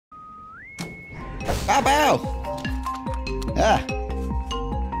Bow bow! Ah!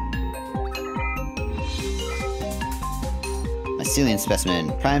 Mycelium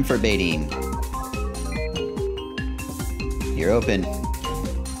specimen, prime for baiting. You're open.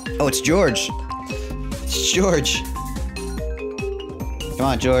 Oh, it's George! It's George! Come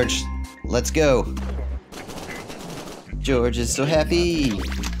on, George. Let's go. George is so happy.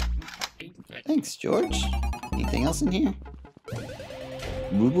 Thanks, George. Anything else in here?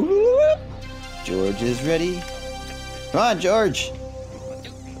 George is ready. Come on, George!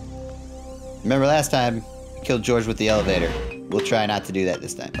 Remember last time, we killed George with the elevator. We'll try not to do that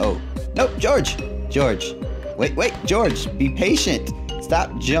this time. Oh, nope, George! George. Wait, George, be patient.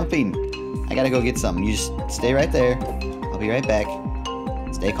 Stop jumping. I gotta go get something. You just stay right there. I'll be right back.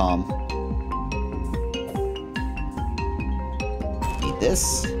 Stay calm. Eat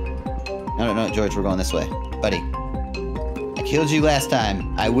this. No, George, we're going this way. Buddy. I killed you last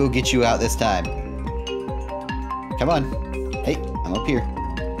time. I will get you out this time. Come on. Hey, I'm up here.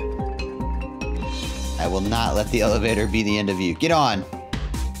 I will not let the elevator be the end of you. Get on!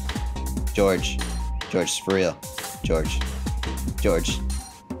 George. George, for real. George. George.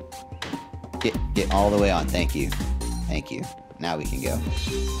 Get all the way on. Thank you. Thank you. Now we can go.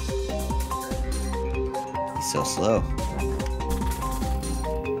 He's so slow.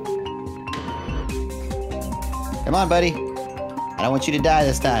 Come on, buddy. I don't want you to die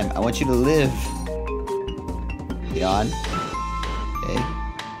this time. I want you to live. Get on. Okay.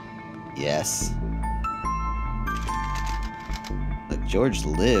 Yes. Look, George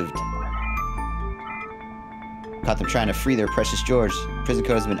lived. Caught them trying to free their precious George. Prison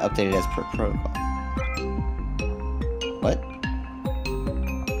code has been updated as per protocol. What?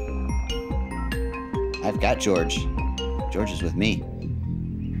 I've got George. George is with me.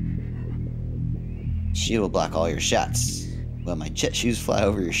 Shield will block all your shots. Well, my jet shoes fly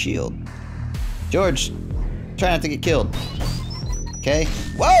over your shield. George, try not to get killed. Okay?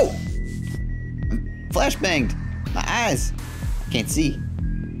 Whoa! I'm flashbanged. My eyes. Can't see.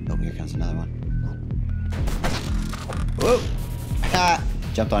 Oh, here comes another one. Whoa! Ha!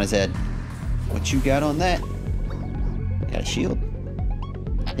 Jumped on his head. What you got on that? Got a shield?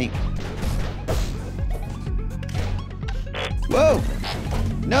 I think. Whoa!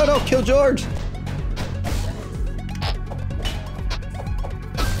 No, don't kill George!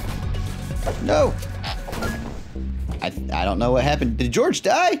 No! I don't know what happened. Did George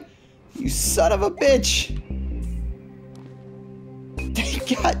die? You son of a bitch!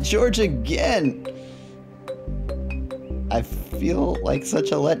 They got George again! I feel like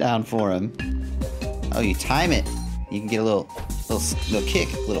such a letdown for him. Oh, you time it. You can get a little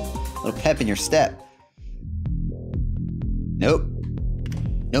kick, little pep in your step. Nope.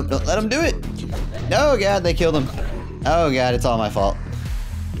 Nope, don't let him do it. Oh God, they killed him. Oh God, it's all my fault.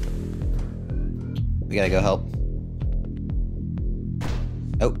 We gotta go help.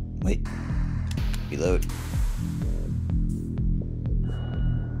 Oh, wait. Reload.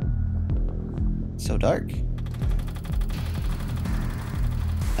 So dark.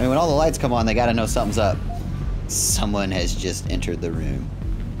 I mean, when all the lights come on, they gotta know something's up. Someone has just entered the room.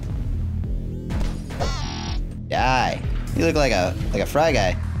 Die. You look like a fry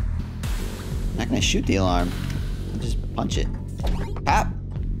guy. I'm not gonna shoot the alarm. I'll just punch it. Pop!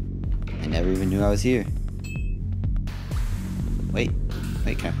 I never even knew I was here. Wait,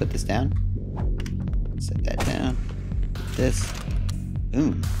 can I put this down? Set that down. This.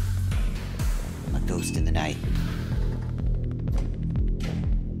 Boom. I'm a ghost in the night.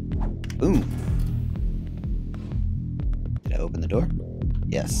 Boom. Did I open the door?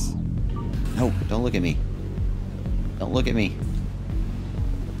 Yes. No, don't look at me. Don't look at me.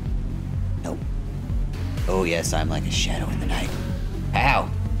 Nope. Oh yes, I'm like a shadow in the night. Ow!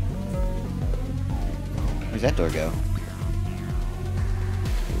 Where's that door go?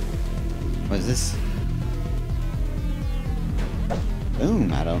 What is this?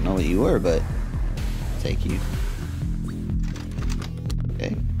 Boom, I don't know what you were, but I'll take you.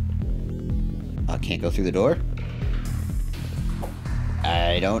 Okay. I can't go through the door.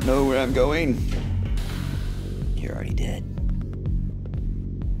 I don't know where I'm going. You're already dead.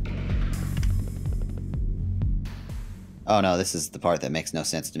 Oh no, this is the part that makes no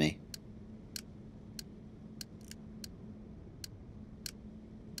sense to me.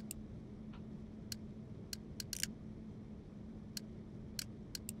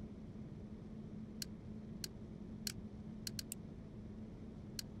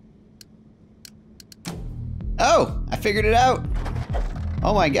 Oh, I figured it out.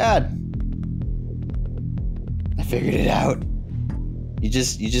 Oh my God. I figured it out. You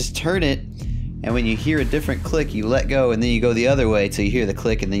just turn it, and when you hear a different click, you let go, and then you go the other way till you hear the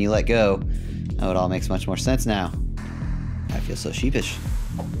click, and then you let go. Oh, it all makes much more sense now. I feel so sheepish.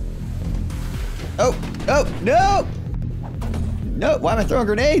 Oh! Oh! No! No! Why am I throwing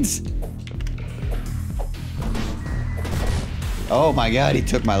grenades? Oh my god, he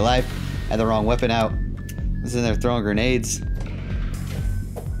took my life. I had the wrong weapon out. I was in there throwing grenades.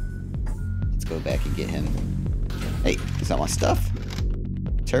 Let's go back and get him. Hey, he's got my stuff.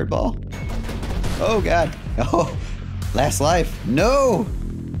 Turd ball. Oh god. Oh, last life. No!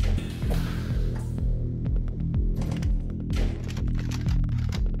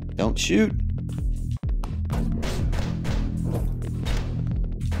 Don't shoot.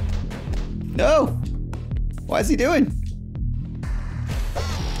 No! Why is he doing?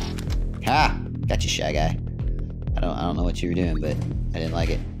 Ha! Got you, Shy Guy. I don't know what you were doing, but I didn't like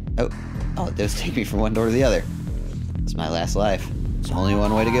it. Oh, it does take me from one door to the other. It's my last life. There's only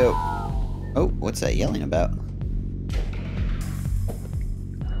one way to go. Oh, what's that yelling about?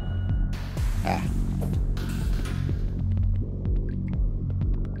 Ah.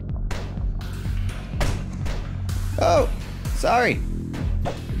 Oh, sorry.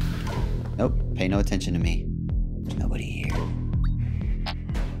 Nope, pay no attention to me. There's nobody here.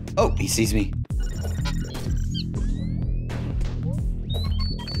 Oh, he sees me.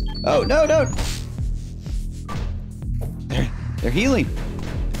 Oh, no, no. They're healing.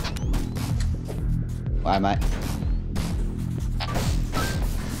 Why am I?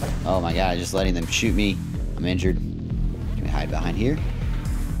 Oh my god, just letting them shoot me. I'm injured. Can we hide behind here?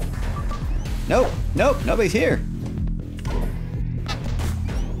 Nope, nope, nobody's here.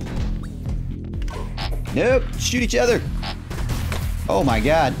 Nope, shoot each other. Oh my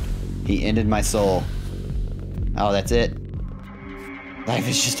god, he ended my soul. Oh, that's it. Life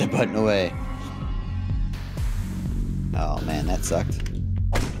is just a button away. Oh man, that sucked.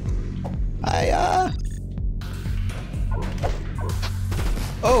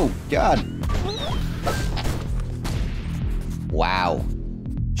 Oh god. Wow.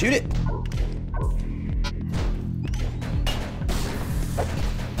 Shoot it.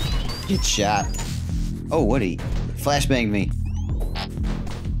 Get shot. Oh, what he flashbanged me.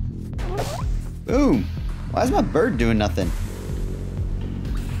 Boom. Why is my bird doing nothing?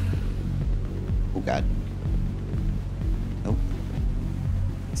 Oh god. Nope.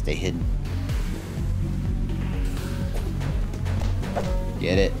 Stay hidden.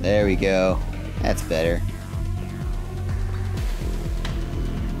 Get it. There we go. That's better.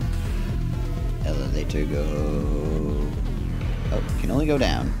 Elevator go. Oh, can only go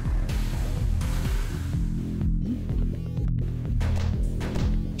down.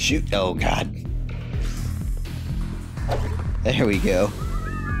 Shoot. Oh god. There we go.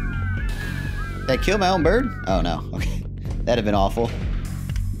 Did I kill my own bird? Oh no. Okay. That'd have been awful.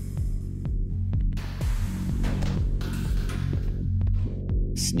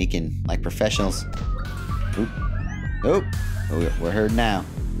 Sneaking like professionals. Oop. Oop. Oh, we're heard now.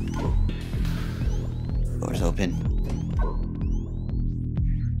 Door's open.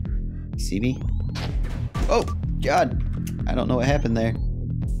 You see me? Oh, God. I don't know what happened there.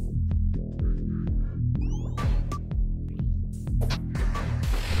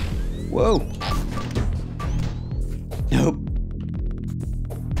 Whoa. Nope.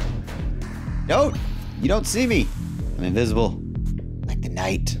 Don't. You don't see me. I'm invisible. Like the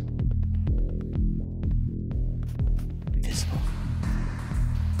night. Invisible.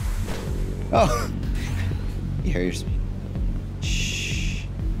 Oh. He hears me. Shh.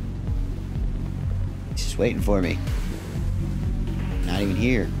 He's just waiting for me. Not even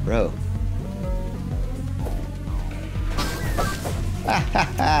here, bro. Ha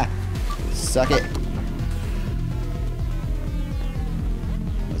ha ha. Suck it.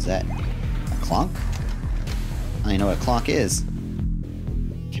 What's that? A clonk? I don't even know what a clonk is.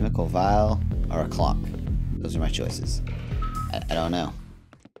 Chemical vial or a clonk? Those are my choices. I don't know.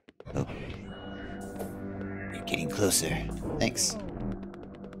 Oh. You're getting closer. Thanks.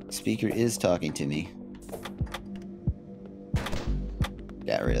 Speaker is talking to me.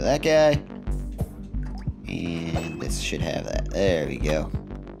 Got rid of that guy. And this should have that. There we go.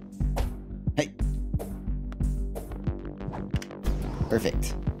 Hey.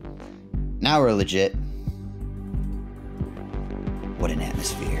 Perfect. Now we're legit. What an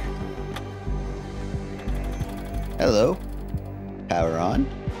atmosphere. Hello. Power on.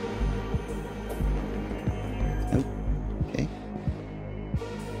 Nope. Okay.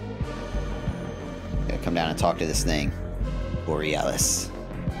 Gotta come down and talk to this thing. Borealis.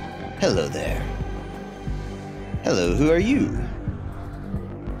 Hello there. Hello, who are you?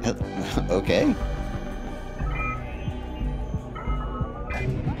 Okay.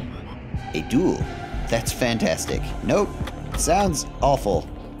 A duel. That's fantastic. Nope. Sounds awful.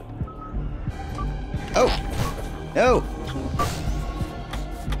 Oh! No!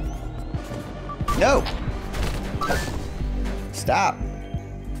 No! Stop!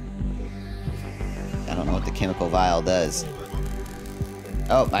 I don't know what the chemical vial does.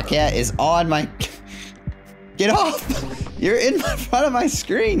 Oh, my cat is on my... Get off! You're in front of my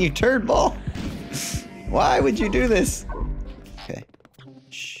screen, you turd ball! Why would you do this? Okay.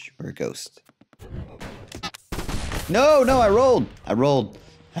 Shh, we're a ghost. No, no, I rolled! I rolled.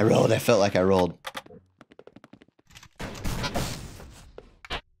 I rolled. I felt like I rolled.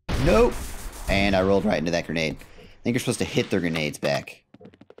 Nope. And I rolled right into that grenade. I think you're supposed to hit their grenades back.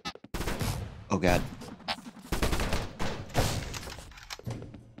 Oh, God.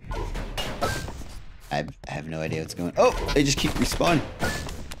 I have no idea what's going on. Oh, they just keep respawning.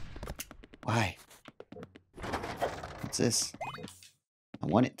 Why? What's this? I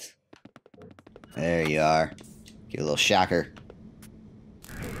want it. There you are. Get a little shocker.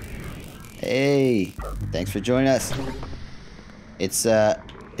 Hey, thanks for joining us. It's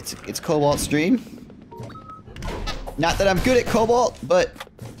Cobalt stream. Not that I'm good at Cobalt, but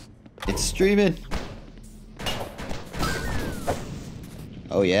it's streaming.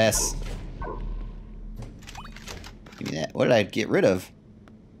 Oh yes. Give me that. What did I get rid of?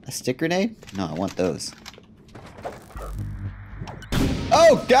 A stick grenade? No, I want those.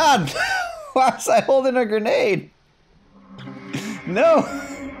 Oh God! Why was I holding a grenade? No!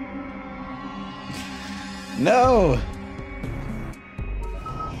 No!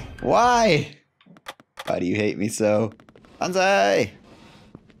 Why? Why do you hate me so? Banzai!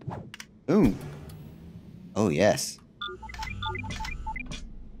 Ooh. Oh, yes.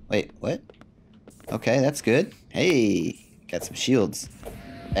 Wait, what? Okay, that's good. Hey, got some shields.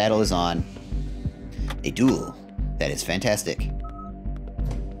 Battle is on. A duel. That is fantastic.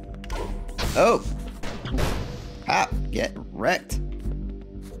 Oh! Ah, get wrecked.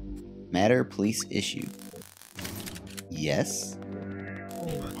 Matter police issue. Yes.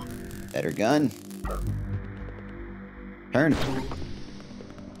 Better gun. Turn.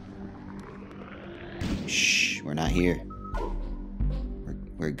 Shh, we're not here.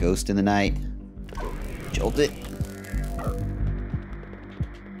 We're a ghost in the night. Jolt it.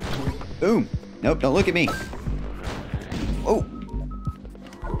 Boom. Nope, don't look at me. Oh.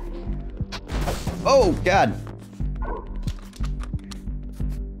 Oh, God.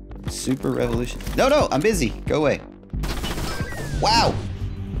 Super revolution. No, no, I'm busy. Go away. Wow.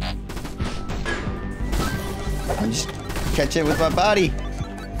 I'm just catching it with my body.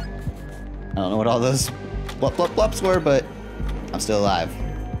 I don't know what all those blop blop blops were, but I'm still alive.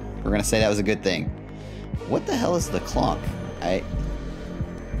 We're gonna say that was a good thing. What the hell is the clonk?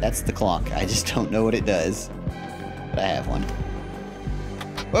 That's the clonk. I just don't know what it does. But I have one.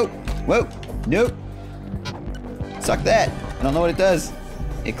 Whoa! Whoa! Nope! Suck that! I don't know what it does.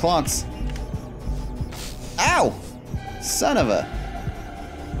 It clonks. Ow! Son of a...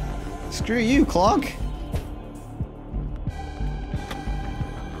 Screw you, clonk!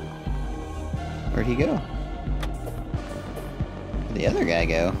 Where'd he go? Where'd the other guy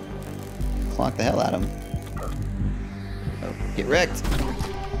go? Clonk the hell out of him. Oh, get wrecked!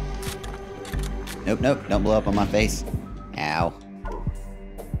 Nope, nope, don't blow up on my face. Ow.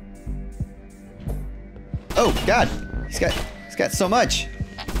 Oh, God! He's got so much!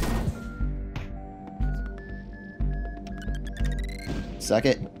 Suck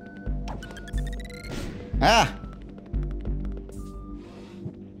it. Ah!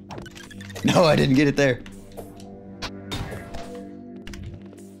 No, I didn't get it there.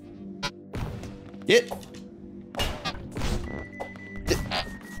 Get!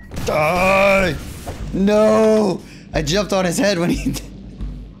 Die! No! I jumped on his head when he...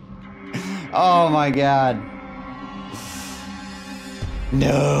 Oh my God.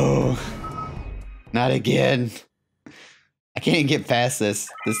 No. Not again. I can't get past this.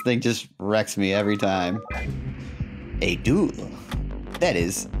 This thing just wrecks me every time. A duel. That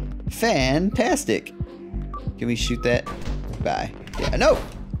is fantastic. Can we shoot that? Bye. Yeah, no!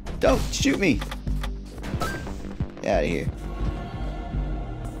 Don't shoot me! Get out of here.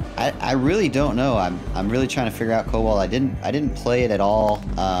 I really don't know. I'm really trying to figure out Cobalt. I didn't play it at all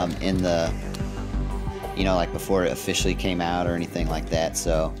in the, you know, like before it officially came out or anything like that.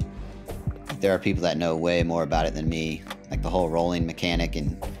 So there are people that know way more about it than me, like the whole rolling mechanic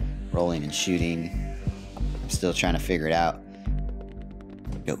and rolling and shooting. I'm still trying to figure it out.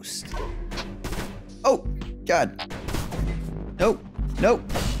 Ghost. Oh God. Nope. Nope.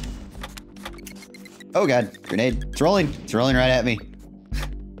 Oh God. Grenade. It's rolling. It's rolling right at me.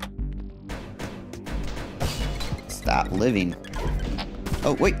 Stop living.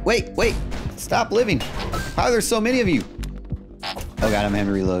 Oh, wait. Stop living. How are there so many of you? Oh God, I'm having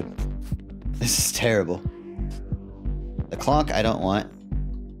to reload. This is terrible. The clonk I don't want.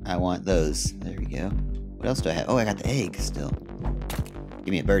 I want those. There we go. What else do I have? Oh, I got the egg still. Give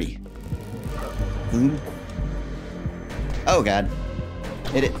me a birdie. Boom. Oh, God.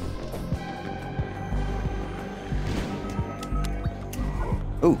 Hit it.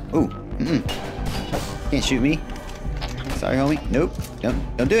 Ooh, ooh. Can't shoot me. Sorry, homie. Nope.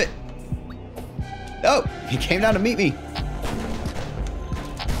 Don't do it. No! He came down to meet me.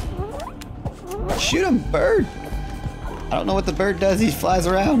 Shoot him, bird. I don't know what the bird does. He flies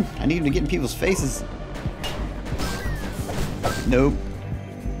around. I need him to get in people's faces. Nope.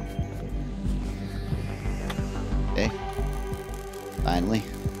 Okay. Finally.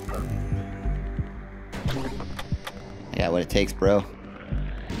 I got what it takes, bro.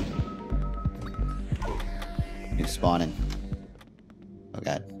 New spawning. Oh,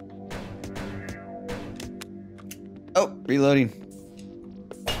 God. Oh, reloading.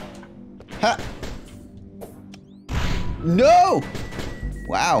 Ha! No!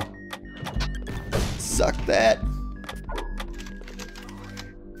 Wow. Suck that.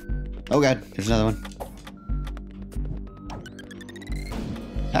 Oh, God. There's another one.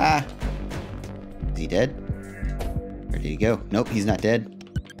 Ah. Is he dead? Where did he go? Nope, he's not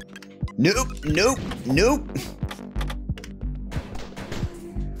dead. Nope, nope, nope.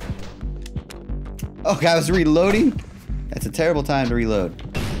 Oh, God, I was reloading? That's a terrible time to reload.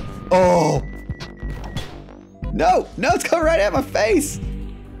 Oh! No! No, it's coming right at my face!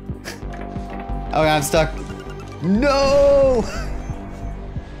 Oh, God, I'm stuck. No!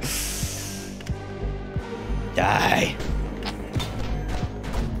 Die.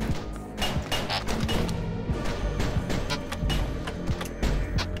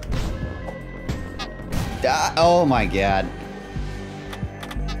 Die. Oh, my God.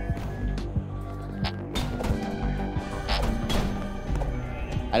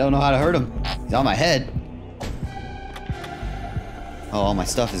 I don't know how to hurt him. He's on my head. Oh, all my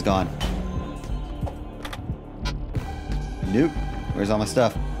stuff is gone. Nope. Where's all my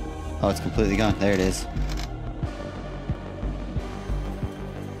stuff? Oh, it's completely gone. There it is.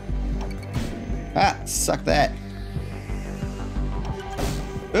 Ah, suck that.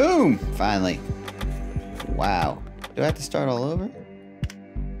 Boom! Finally. Wow. Do I have to start all over?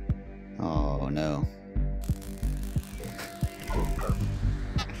 Oh, no.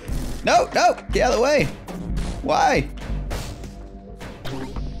 No, no! Get out of the way! Why?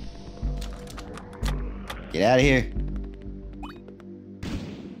 Get out of here.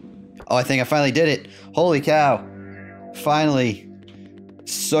 Oh, I think I finally did it. Holy cow. Finally.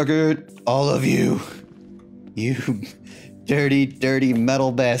 Suckered all of you. You dirty, dirty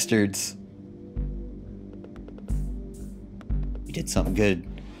metal bastards. You did something good.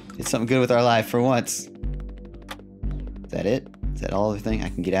 Did something good with our life for once. Is that it? Is that all the thing? I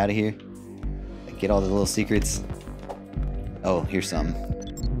can get out of here? I get all the little secrets? Oh, here's some.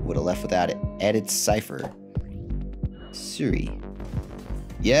 Would have left without it. Added cipher. Siri.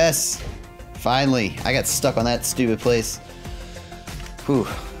 Yes! Finally. I got stuck on that stupid place. Whew.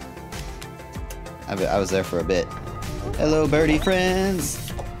 I was there for a bit. Hello, birdie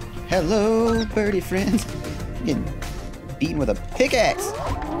friends. Hello, birdie friends. I'm getting beaten with a pickaxe.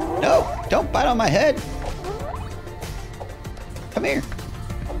 No, don't bite on my head. Come here.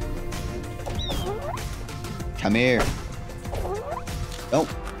 Come here. Don't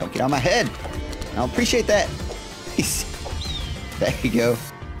get on my head. I don't appreciate that. There you go.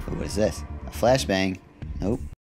 Oh, what is this? A flashbang. Nope.